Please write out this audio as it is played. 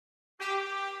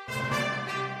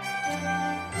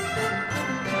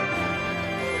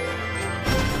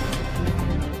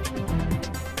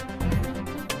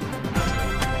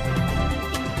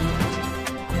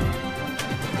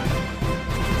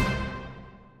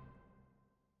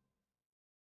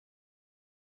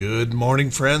Good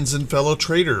morning, friends and fellow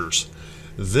traders.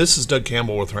 This is Doug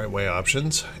Campbell with Right Way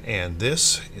Options, and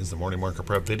this is the morning market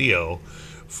prep video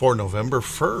for November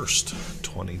 1st,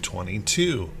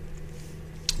 2022.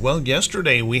 Well,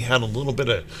 yesterday we had a little bit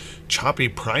of choppy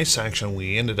price action.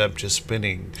 We ended up just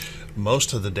spending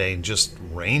most of the day just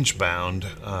range bound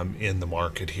in the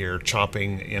market here,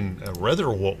 chopping in a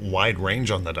rather wide range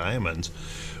on the diamonds.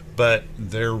 But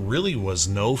there really was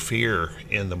no fear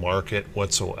in the market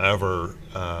whatsoever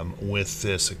with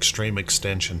this extreme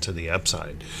extension to the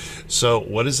upside. So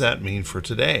what does that mean for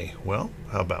today? Well,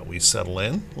 how about we settle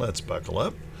in? Let's buckle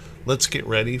up. Let's get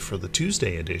ready for the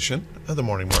Tuesday edition of the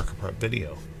Morning Market Prep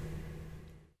video.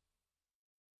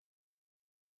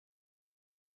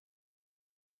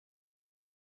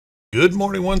 Good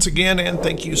morning once again, and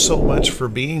thank you so much for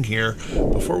being here.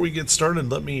 Before we get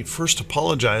started, let me first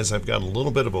apologize. I've got a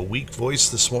little bit of a weak voice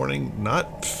this morning,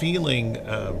 not feeling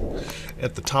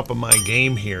at the top of my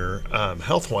game here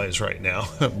health-wise right now.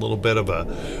 A little bit of a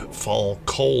fall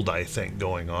cold, I think,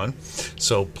 going on.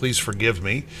 So please forgive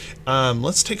me.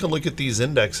 Let's take a look at these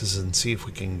indexes and see if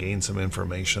we can gain some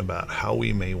information about how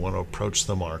we may want to approach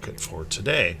the market for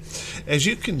today. As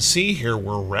you can see here,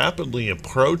 we're rapidly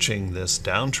approaching this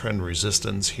downtrend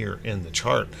resistance here in the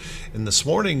chart, and this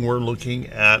morning we're looking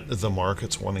at the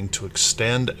markets wanting to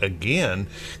extend again,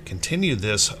 continue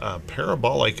this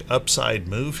parabolic upside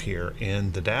move here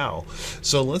in the Dow.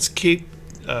 So let's keep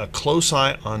a close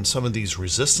eye on some of these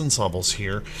resistance levels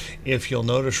here. If you'll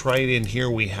notice right in here,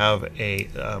 we have a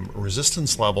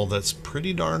resistance level that's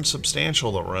pretty darn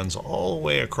substantial that runs all the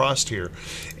way across here.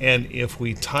 And if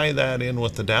we tie that in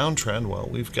with the downtrend, well,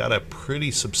 we've got a pretty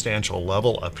substantial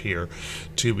level up here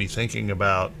to be thinking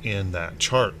about in that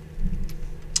chart.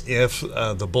 If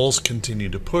the bulls continue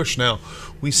to push. Now,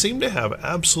 we seem to have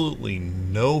absolutely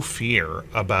no fear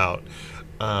about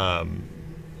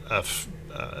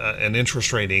an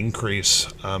interest rate increase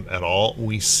at all.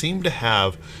 We seem to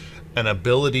have an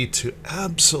ability to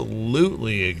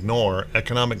absolutely ignore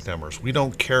economic numbers. We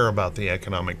don't care about the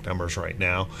economic numbers right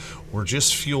now. We're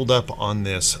just fueled up on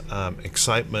this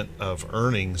excitement of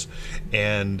earnings,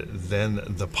 and then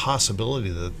the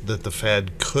possibility that the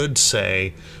Fed could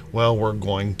say, well, we're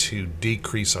going to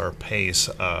decrease our pace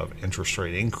of interest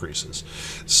rate increases.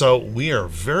 So we are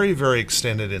very, very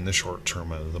extended in the short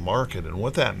term of the market. And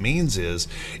what that means is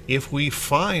if we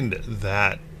find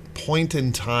that point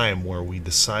in time where we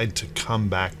decide to come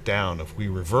back down, if we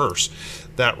reverse,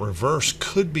 that reverse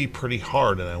could be pretty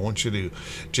hard. And I want you to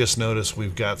just notice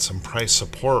we've got some price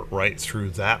support right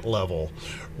through that level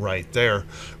right there.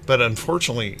 But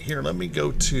unfortunately here, let me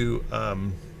go to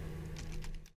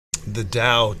the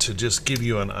Dow to just give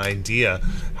you an idea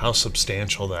how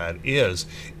substantial that is.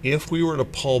 If we were to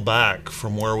pull back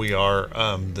from where we are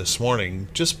this morning,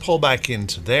 just pull back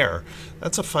into there,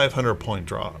 that's a 500-point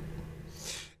drop.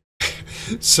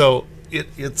 So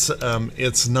it's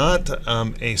not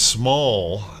a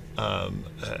small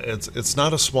it's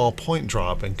not a small point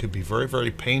drop, and could be very,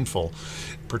 very painful,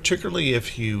 particularly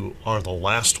if you are the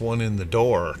last one in the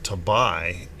door to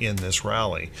buy in this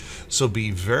rally. So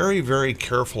be very, very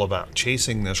careful about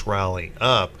chasing this rally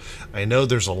up. I know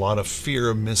there's a lot of fear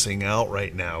of missing out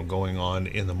right now going on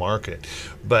in the market,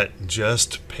 but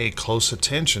just pay close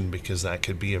attention, because that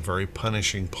could be a very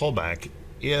punishing pullback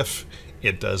if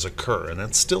it does occur, and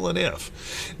that's still an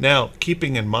if. Now,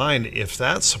 keeping in mind, if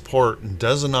that support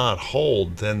does not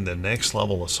hold, then the next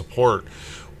level of support,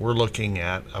 we're looking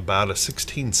at about a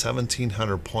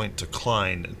 1700 point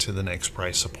decline to the next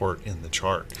price support in the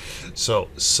chart. So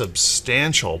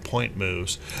substantial point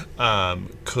moves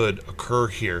could occur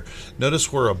here.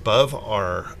 Notice we're above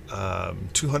our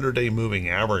 200-day moving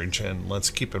average, and let's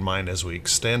keep in mind as we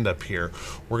extend up here,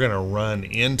 we're going to run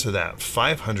into that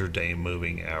 500-day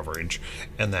moving average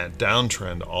and that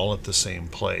downtrend all at the same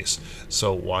place.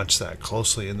 So watch that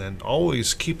closely, and then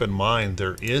always keep in mind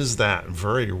there is that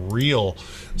very real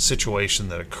situation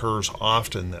that occurs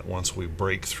often, that once we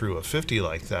break through a 50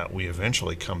 like that, we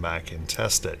eventually come back and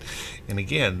test it. And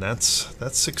again, that's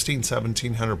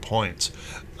 1700 points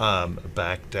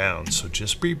back down. So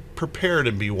just be prepared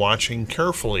and be watching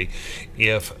carefully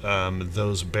if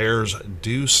those bears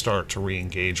do start to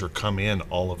re-engage or come in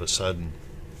all of a sudden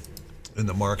in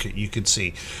the market. You could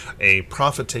see a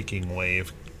profit-taking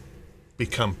wave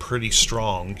become pretty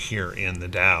strong here in the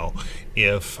Dow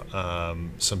if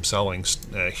some selling,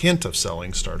 hint of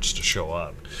selling starts to show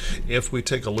up. If we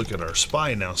take a look at our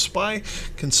SPY now, SPY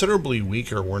considerably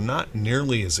weaker. We're not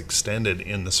nearly as extended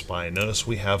in the SPY. Notice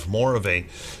we have more of a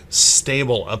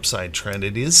stable upside trend.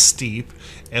 It is steep,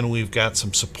 and we've got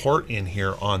some support in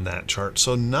here on that chart,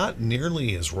 so not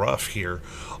nearly as rough here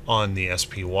on the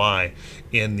SPY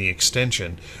in the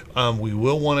extension. We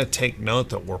will want to take note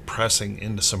that we're pressing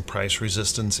into some price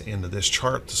resistance into this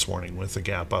chart this morning with the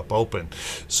gap up open,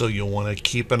 so you'll want to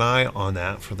keep an eye on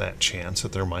that for that chance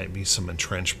that there might be some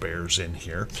entrenched bears in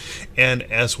here. And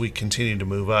as we continue to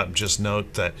move up, just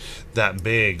note that that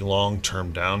big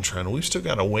long-term downtrend, we've still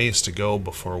got a ways to go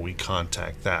before we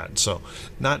contact that, so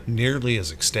not nearly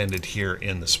as extended here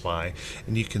in the SPY.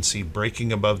 And you can see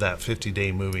breaking above that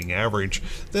 50-day moving average,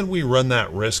 then we run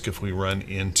that risk if we run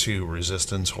into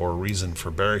resistance or reason for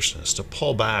bearishness to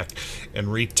pull back and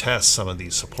retest some of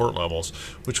these support levels,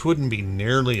 which wouldn't be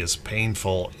nearly as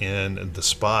painful in the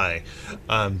SPY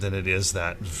than it is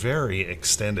that very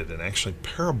extended and actually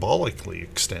parabolically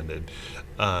extended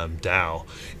Dow.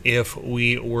 If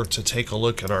we were to take a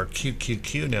look at our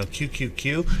QQQ, now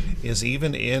QQQ is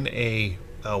even in a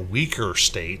weaker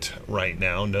state right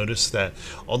now. Notice that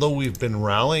although we've been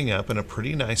rallying up in a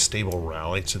pretty nice stable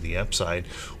rally to the upside,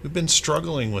 we've been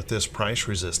struggling with this price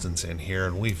resistance in here,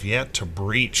 and we've yet to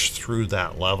breach through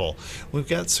that level. We've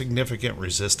got significant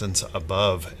resistance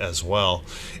above as well,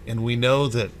 and we know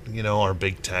that, you know, our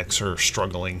big techs are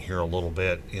struggling here a little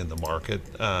bit in the market.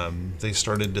 They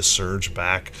started to surge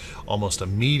back almost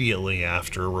immediately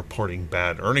after reporting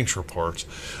bad earnings reports,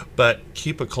 but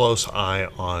keep a close eye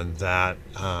on that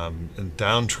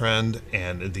downtrend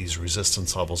and these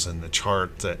resistance levels in the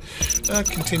chart that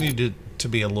continue to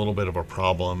be a little bit of a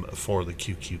problem for the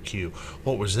QQQ.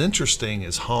 What was interesting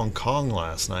is Hong Kong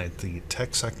last night. The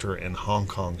tech sector in Hong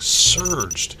Kong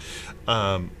surged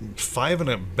better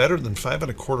than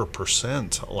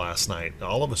 5.25% last night.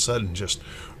 All of a sudden, just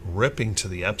ripping to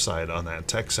the upside on that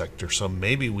tech sector. So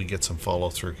maybe we get some follow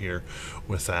through here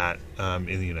with that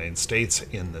in the United States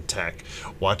in the tech.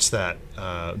 Watch that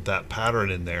that pattern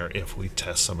in there if we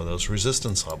test some of those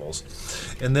resistance levels.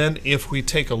 And then if we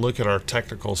take a look at our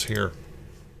technicals here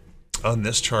on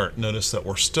this chart, notice that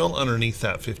we're still underneath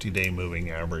that 50-day moving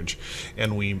average,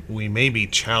 and we may be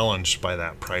challenged by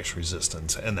that price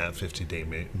resistance and that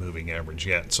 50-day moving average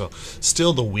yet. So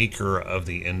still the weaker of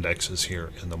the indexes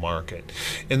here in the market.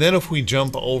 And then if we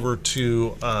jump over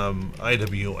to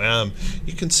IWM,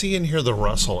 you can see in here the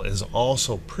Russell is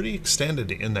also pretty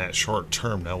extended in that short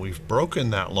term. Now we've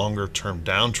broken that longer term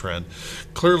downtrend.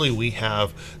 Clearly we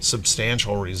have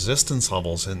substantial resistance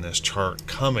levels in this chart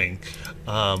coming.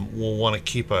 We'll want to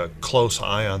keep a close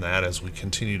eye on that as we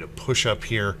continue to push up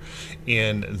here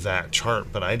in that chart.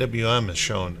 But IWM has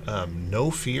shown no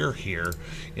fear here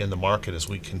in the market as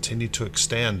we continue to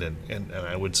extend, and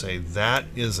I would say that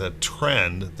is a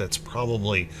trend that's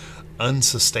probably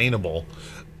unsustainable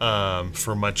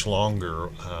for much longer.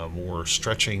 We're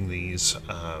stretching these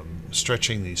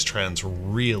trends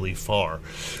really far,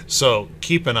 so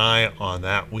keep an eye on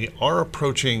that. We are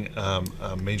approaching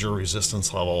a major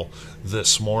resistance level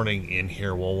this morning in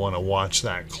here. We'll want to watch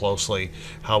that closely,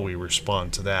 how we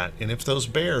respond to that, and if those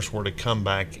bears were to come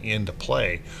back into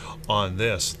play on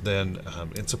this, then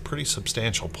it's a pretty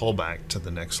substantial pullback to the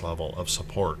next level of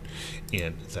support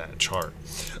in that chart.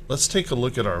 Let's take a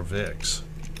look at our VIX.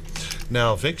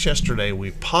 Now, VIX yesterday,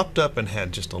 we popped up and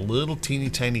had just a little teeny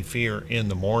tiny fear in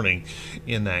the morning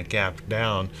in that gap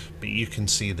down, but you can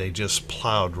see they just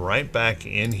plowed right back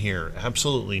in here.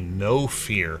 Absolutely no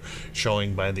fear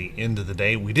showing by the end of the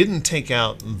day. We didn't take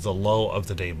out the low of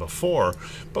the day before,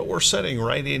 but we're setting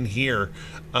right in here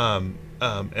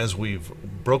as we've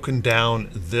broken down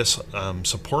this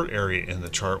support area in the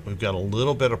chart. We've got a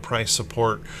little bit of price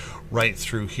support right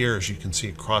through here, as you can see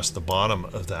across the bottom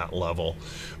of that level.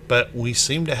 But we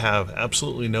seem to have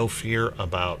absolutely no fear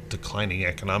about declining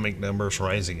economic numbers,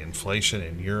 rising inflation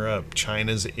in Europe,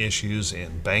 China's issues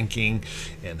in banking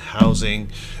and housing,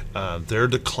 their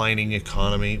declining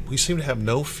economy. We seem to have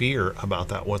no fear about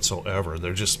that whatsoever.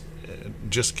 They're just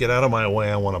get out of my way,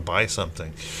 I want to buy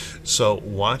something. So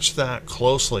watch that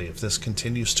closely if this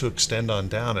continues to extend on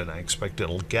down, and I expect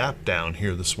it'll gap down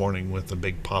here this morning with the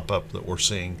big pop-up that we're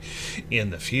seeing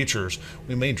in the futures.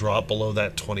 We may drop below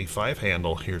that 25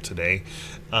 handle here today,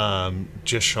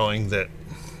 just showing that,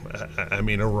 I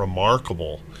mean, a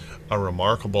remarkable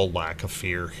lack of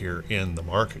fear here in the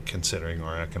market considering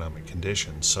our economic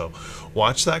conditions. So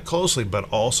watch that closely,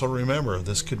 but also remember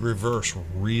this could reverse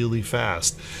really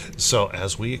fast. So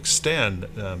as we extend,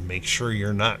 make sure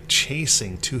you're not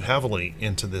chasing too heavily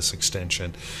into this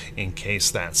extension in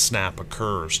case that snap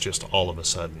occurs just all of a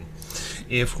sudden.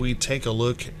 If we take a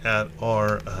look at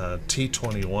our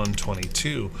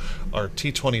T2122, our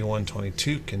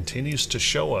T2122 continues to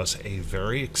show us a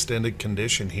very extended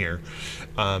condition here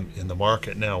in the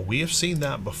market. Now, we have seen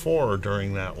that before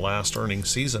during that last earnings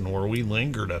season where we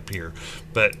lingered up here,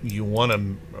 but you want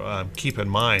to keep in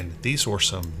mind these were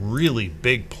some really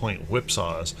big point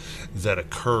whipsaws that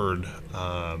occurred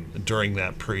during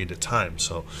that period of time.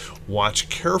 So watch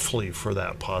carefully for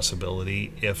that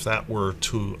possibility if that were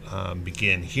to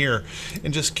begin here,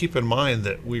 and just keep in mind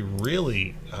that we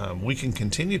really we can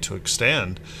continue to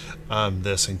extend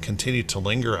this and continue to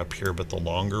linger up here, but the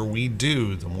longer we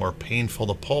do, the more painful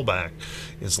the pullback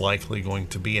is likely going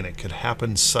to be, and it could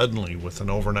happen suddenly with an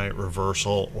overnight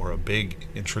reversal or a big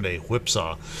intraday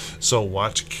whipsaw. So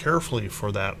watch carefully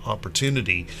for that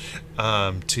opportunity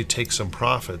to take some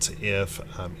profits if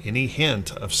any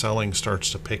hint of selling starts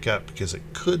to pick up, because it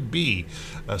could be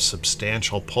a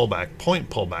substantial pullback, point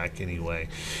pullback anyway,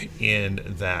 in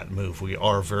that move. We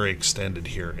are very extended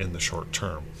here in the short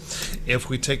term. If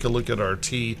we take a look at our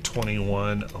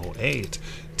T2108,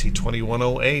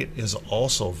 T2108 is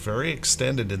also very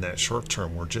extended in that short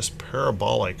term. We're just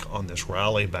parabolic on this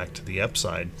rally back to the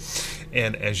upside,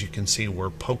 and as you can see,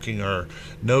 we're poking our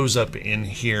nose up in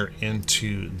here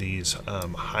into these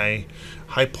high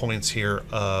points here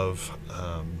of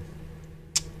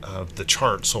the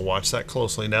chart. So watch that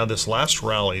closely. Now, this last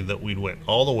rally that we went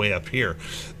all the way up here,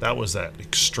 that was that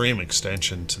extreme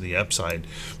extension to the upside,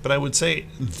 but I would say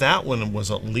that one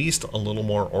was at least a little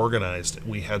more organized.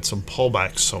 We had some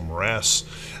pullbacks, some rests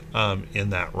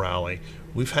in that rally.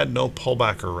 We've had no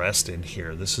pullback or rest in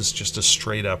here. This is just a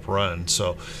straight up run.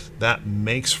 So that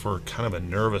makes for kind of a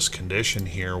nervous condition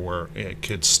here where it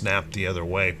could snap the other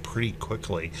way pretty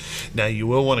quickly. Now, you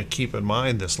will want to keep in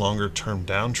mind this longer term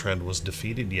downtrend was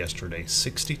defeated yesterday.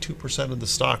 62% of the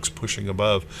stocks pushing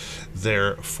above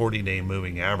their 40-day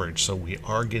moving average. So we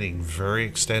are getting very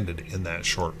extended in that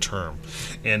short term.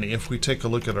 And if we take a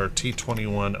look at our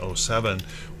T2107,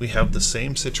 we have the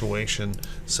same situation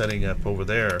setting up over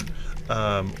there.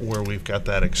 Where we've got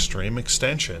that extreme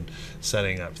extension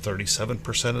setting up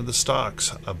 37% of the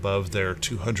stocks above their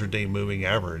 200-day moving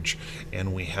average,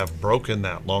 and we have broken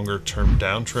that longer term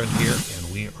downtrend here,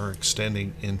 and we are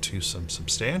extending into some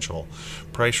substantial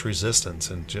price resistance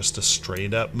and just a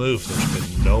straight up move.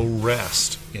 There's been no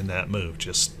rest in that move,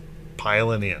 just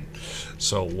piling in.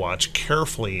 So watch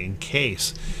carefully in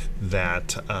case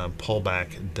that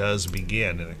pullback does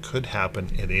begin, and it could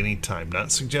happen at any time.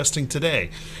 Not suggesting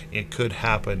today, it could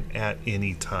happen at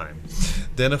any time.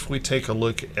 Then if we take a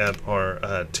look at our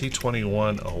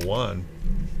T2101,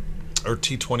 or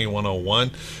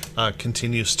T2101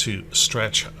 continues to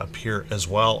stretch up here as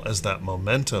well as that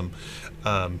momentum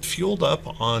fueled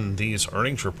up on these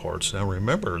earnings reports. Now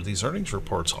remember, these earnings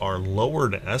reports are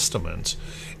lowered estimates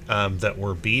that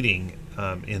we're beating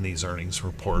in these earnings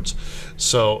reports.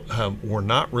 So we're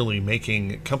not really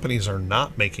making, companies are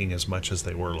not making as much as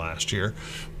they were last year,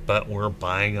 but we're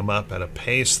buying them up at a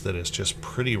pace that is just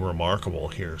pretty remarkable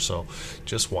here. So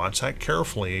just watch that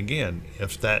carefully. Again,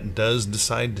 if that does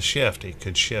decide to shift, it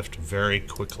could shift very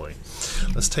quickly.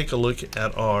 Let's take a look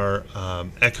at our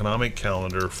economic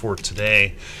calendar for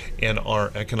today. In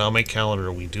our economic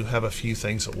calendar, we do have a few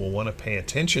things that we'll want to pay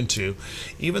attention to,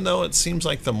 even though it seems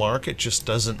like the market just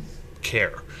doesn't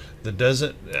care. That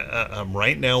doesn't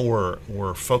right now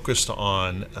we're focused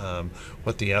on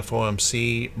what the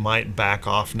FOMC might back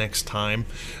off next time,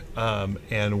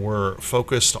 and we're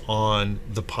focused on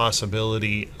the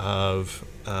possibility of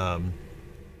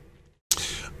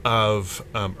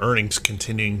earnings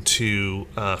continuing to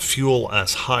fuel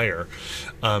us higher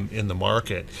in the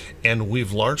market, and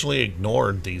we've largely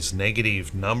ignored these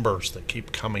negative numbers that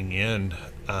keep coming in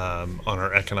on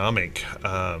our economic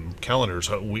calendars.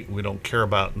 We don't care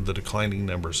about the declining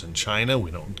numbers in China.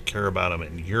 We don't care about them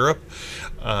in Europe.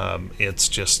 It's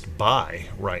just buy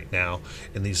right now,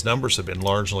 and these numbers have been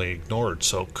largely ignored.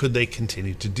 So could they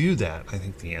continue to do that? I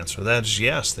think the answer to that is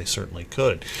yes, they certainly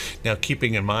could. Now,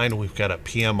 keeping in mind we've got a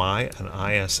PMI,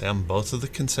 an ISM, both of the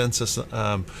consensus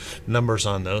numbers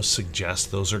on those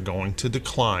suggest those are going to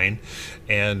decline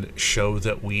and show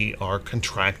that we are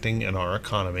contracting in our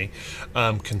economy.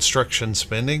 Construction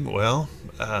spending, well,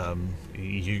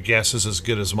 your guess is as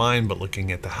good as mine, but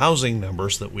looking at the housing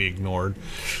numbers that we ignored,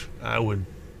 I would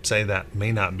say that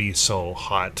may not be so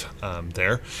hot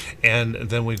there. And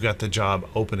then we've got the job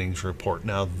openings report.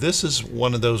 Now, this is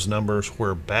one of those numbers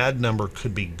where bad number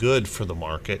could be good for the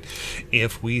market.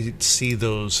 If we see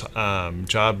those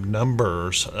job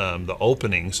numbers, the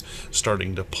openings,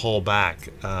 starting to pull back,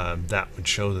 that would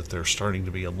show that there's starting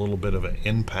to be a little bit of an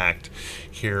impact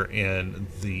here in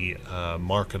the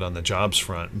market on the jobs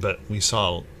front. But we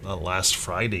saw last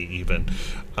Friday even.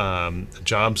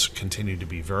 Jobs continue to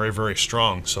be very, very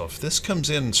strong. So if this comes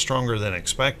in stronger than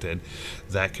expected,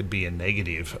 that could be a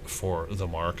negative for the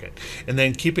market. And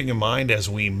then keeping in mind as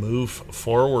we move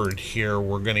forward here,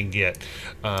 we're going to get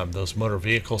those motor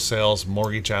vehicle sales,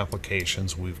 mortgage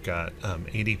applications. We've got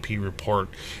ADP report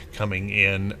coming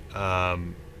in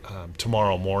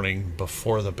tomorrow morning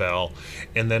before the bell,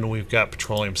 and then we've got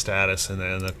petroleum status, and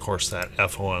then of course that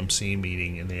FOMC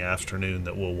meeting in the afternoon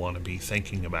that we'll want to be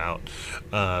thinking about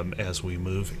as we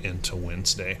move into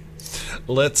Wednesday.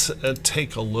 Let's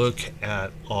take a look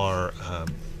at our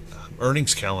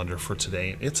earnings calendar for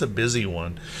today. It's a busy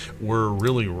one. We're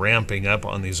really ramping up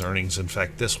on these earnings. In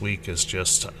fact, this week is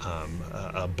just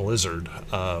a blizzard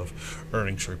of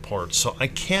earnings reports. So I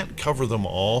can't cover them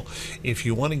all. If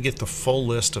you want to get the full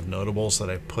list of notables that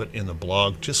I put in the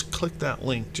blog, just click that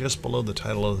link just below the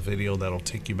title of the video. That'll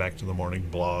take you back to the morning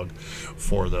blog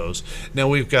for those. Now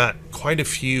we've got quite a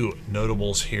few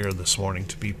notables here this morning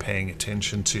to be paying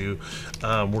attention to.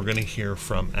 We're going to hear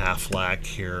from Aflac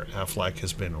here. Aflac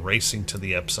has been racing to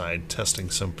the upside, testing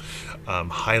some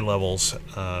high levels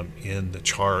in the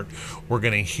chart. We're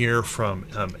going to hear from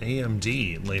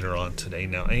AMD later on today.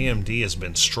 Now AMD has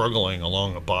been struggling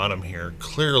along a bottom here,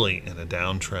 clearly in a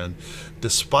downtrend,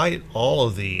 despite all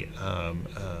of the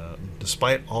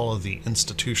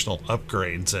institutional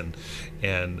upgrades and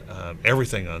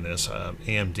everything on this.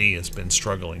 AMD has been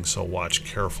struggling, so watch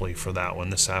carefully for that one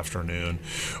this afternoon.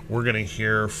 We're going to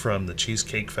hear from the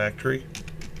Cheesecake Factory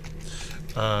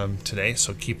today,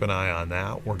 so keep an eye on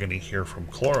that. We're going to hear from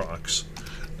Clorox.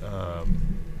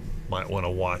 Might want to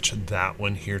watch that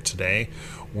one here today.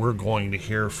 We're going to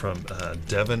hear from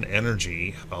Devon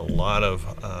Energy. A lot of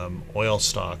oil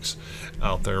stocks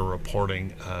out there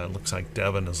reporting. Looks like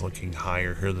Devon is looking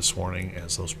higher here this morning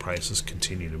as those prices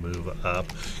continue to move up.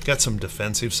 Got some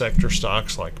defensive sector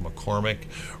stocks like McCormick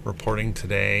reporting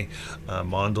today.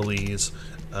 Mondelez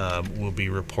will be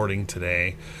reporting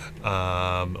today.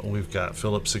 We've got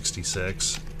Phillips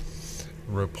 66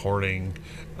 reporting.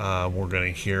 We're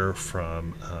going to hear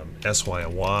from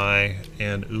SYY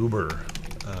and Uber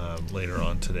later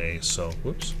on today. So,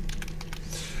 whoops.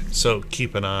 So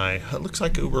keep an eye. It looks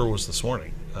like Uber was this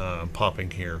morning,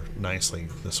 popping here nicely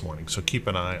this morning. So keep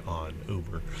an eye on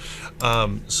Uber.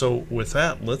 So with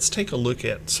that, let's take a look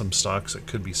at some stocks that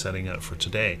could be setting up for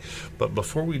today. But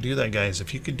before we do that, guys,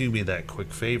 if you could do me that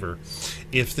quick favor,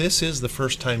 if this is the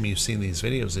first time you've seen these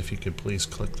videos, if you could please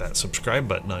click that subscribe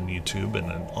button on YouTube, and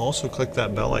then also click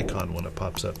that bell icon when it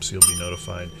pops up so you'll be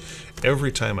notified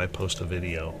every time I post a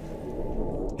video.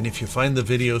 And if you find the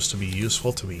videos to be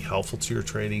useful, to be helpful to your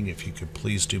trading, if you could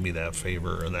please do me that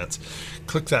favor, and that's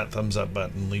click that thumbs up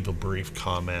button, leave a brief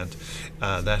comment.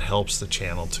 That helps the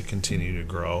channel to continue to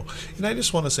grow. And I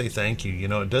just want to say thank you. You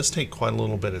know, it does take quite a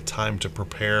little bit of time to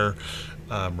prepare,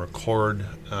 record,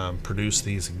 produce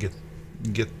these, and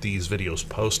get these videos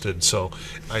posted. So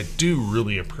I do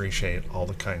really appreciate all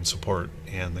the kind support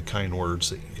and the kind words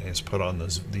that you guys put on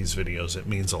these videos. It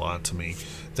means a lot to me.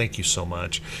 Thank you so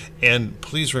much. And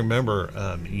please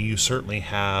remember, you certainly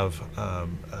have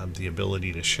the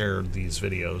ability to share these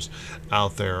videos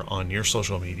out there on your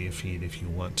social media feed if you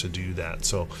want to do that.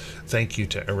 So thank you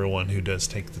to everyone who does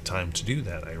take the time to do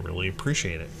that. I really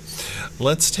appreciate it.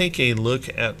 Let's take a look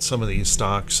at some of these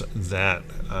stocks that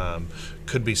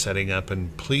could be setting up,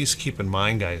 and please keep in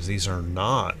mind, guys, these are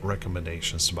not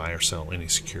recommendations to buy or sell any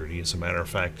security. As a matter of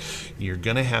fact, you're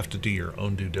going to have to do your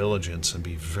own due diligence and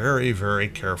be very, very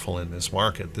careful in this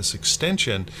market. This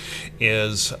extension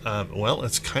is, well,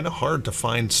 it's kind of hard to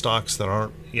find stocks that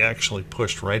aren't actually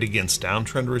pushed right against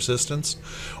downtrend resistance,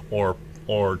 or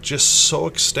just so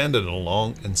extended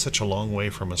along in such a long way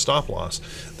from a stop loss.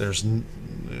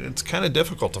 It's kind of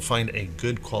difficult to find a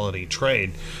good quality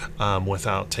trade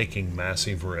without taking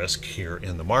massive risk here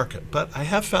in the market. But I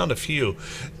have found a few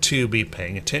to be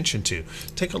paying attention to.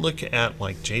 Take a look at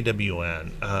like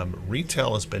JWN.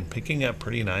 Retail has been picking up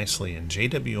pretty nicely, and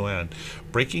JWN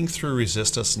breaking through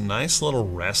resistance. Nice little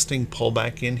resting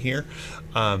pullback in here.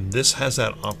 This has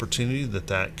that opportunity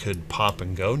that could pop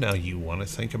and go. Now you want to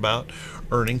think about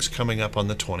earnings coming up on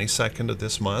the 22nd of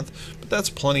this month, but that's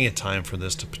plenty of time for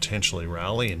this to potentially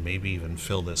rally and maybe even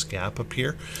fill this gap up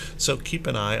here. So keep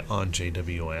an eye on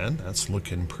JWN. That's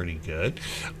looking pretty good.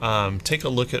 Take a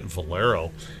look at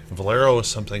Valero. Valero is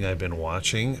something I've been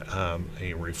watching,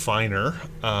 a refiner,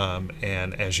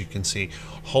 and as you can see,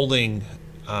 holding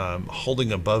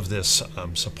holding above this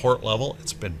support level.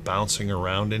 It's been bouncing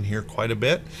around in here quite a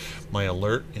bit. My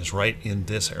alert is right in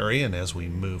this area, and as we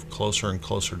move closer and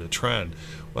closer to trend,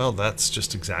 well, that's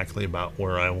just exactly about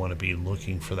where I want to be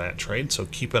looking for that trade. So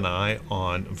keep an eye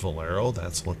on Valero.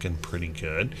 That's looking pretty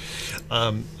good.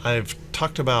 I've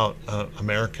talked about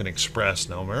American Express.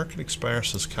 Now, American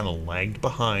Express has kind of lagged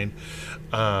behind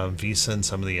Visa and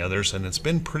some of the others, and it's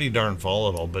been pretty darn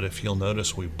volatile. But if you'll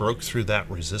notice, we broke through that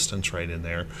resistance right in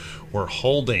there. We're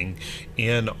holding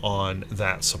in on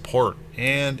that support.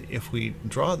 And if we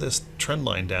draw this trend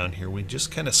line down here, we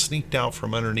just kind of sneaked out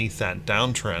from underneath that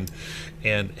downtrend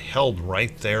and held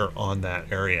right there on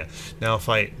that area. Now, if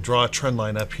I draw a trend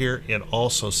line up here, it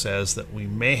also says that we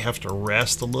may have to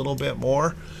rest a little bit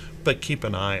more, but keep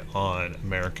an eye on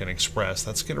American Express.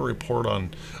 That's going to report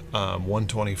on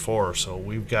 124, so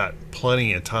we've got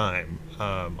plenty of time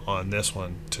on this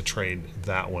one to trade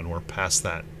that one. We're past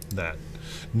that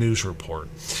news report.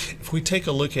 If we take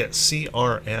a look at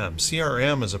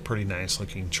CRM is a pretty nice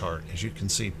looking chart. As you can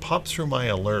see, popped through my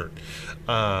alert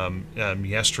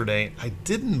yesterday. I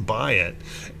didn't buy it,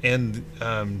 and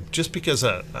just because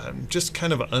I'm just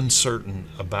kind of uncertain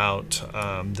about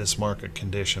this market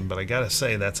condition, but I gotta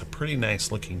say that's a pretty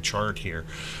nice looking chart here,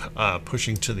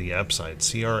 pushing to the upside.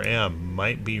 CRM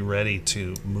might be ready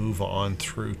to move on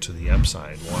through to the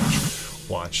upside.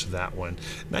 Watch that one.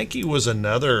 Nike was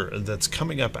another that's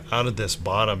coming up out of this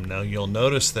bottom. Now you'll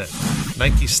notice that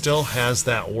Nike still has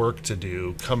that work to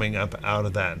do coming up out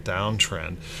of that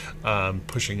downtrend,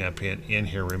 pushing up in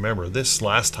here. Remember, this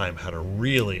last time had a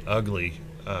really ugly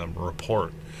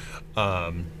report.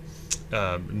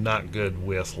 Not good,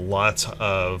 with lots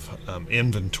of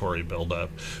inventory buildup,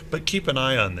 but keep an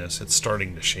eye on this. It's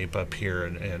starting to shape up here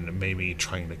and maybe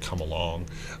trying to come along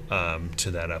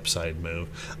to that upside move.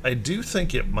 I do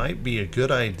think it might be a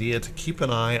good idea to keep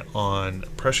an eye on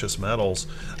precious metals.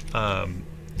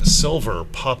 Silver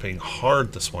popping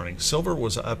hard this morning. Silver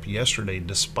was up yesterday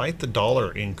despite the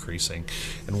dollar increasing,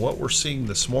 and what we're seeing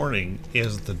this morning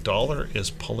is the dollar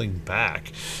is pulling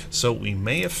back. So we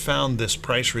may have found this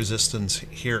price resistance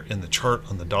here in the chart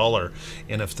on the dollar,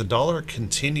 and if the dollar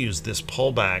continues this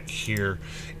pullback here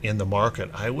in the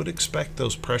market, I would expect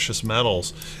those precious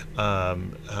metals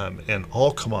and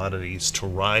all commodities to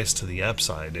rise to the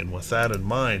upside. And with that in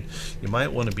mind, you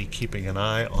might want to be keeping an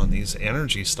eye on these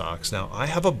energy stocks. Now, I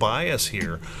have a bias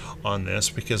here on this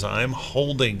because I'm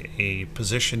holding a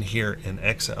position here in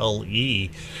XLE,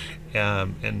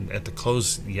 and at the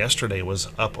close yesterday was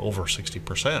up over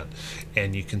 60%,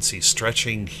 and you can see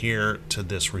stretching here to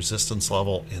this resistance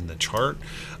level in the chart.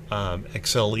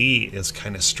 XLE is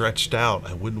kind of stretched out.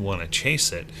 I wouldn't want to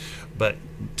chase it, but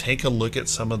take a look at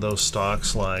some of those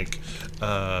stocks like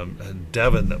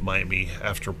Devon that might be,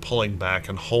 after pulling back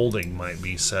and holding, might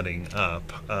be setting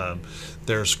up.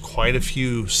 There's quite a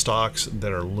few stocks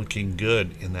that are looking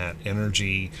good in that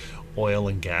energy, oil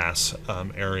and gas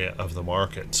area of the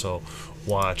market. So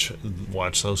watch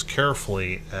those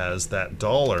carefully. As that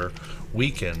dollar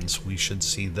weakens, we should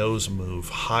see those move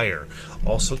higher.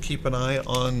 Also keep an eye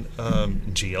on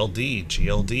GLD.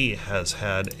 GLD has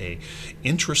had a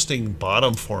interesting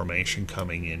bottom formation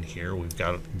coming in here. We've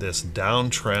got this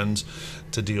downtrend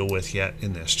to deal with yet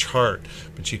in this chart,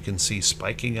 but you can see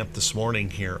spiking up this morning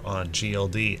here on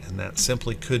GLD, and that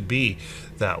simply could be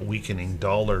that weakening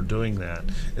dollar doing that.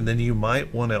 And then you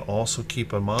might want to also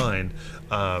keep in mind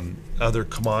other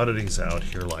commodities out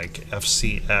here like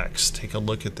FCX. Take a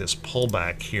look at this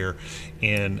pullback here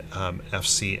in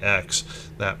FCX,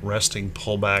 that resting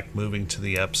pullback moving to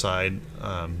the upside.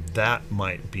 That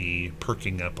might be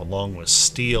perking up along with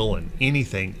steel and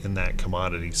anything in that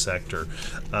commodity sector.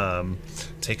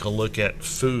 Take a look at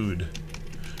food.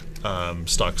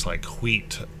 Stocks like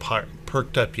wheat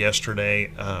perked up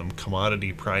yesterday.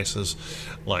 Commodity prices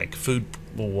like food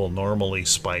will normally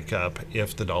spike up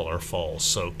if the dollar falls,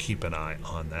 so keep an eye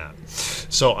on that.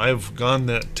 So I've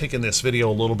taken this video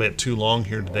a little bit too long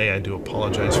here today. I do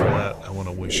apologize for that. I want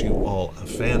to wish you all a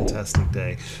fantastic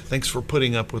day. Thanks for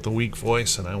putting up with the weak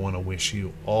voice, and I want to wish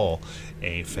you all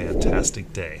a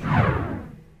fantastic day.